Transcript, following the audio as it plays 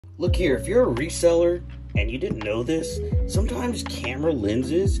Look here, if you're a reseller and you didn't know this, sometimes camera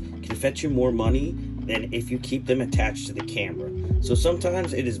lenses can fetch you more money than if you keep them attached to the camera. So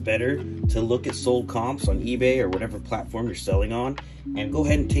sometimes it is better to look at sold comps on eBay or whatever platform you're selling on and go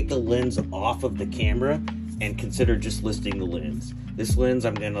ahead and take the lens off of the camera and consider just listing the lens. This lens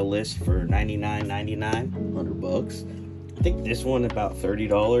I'm going to list for $99.99, $100. I think this one about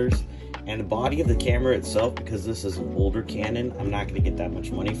 $30. And the body of the camera itself, because this is an older Canon, I'm not going to get that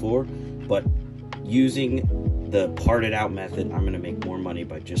much money for. But using the parted out method, I'm going to make more money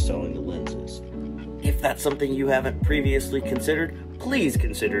by just selling the lenses. If that's something you haven't previously considered, please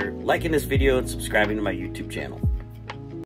consider liking this video and subscribing to my YouTube channel.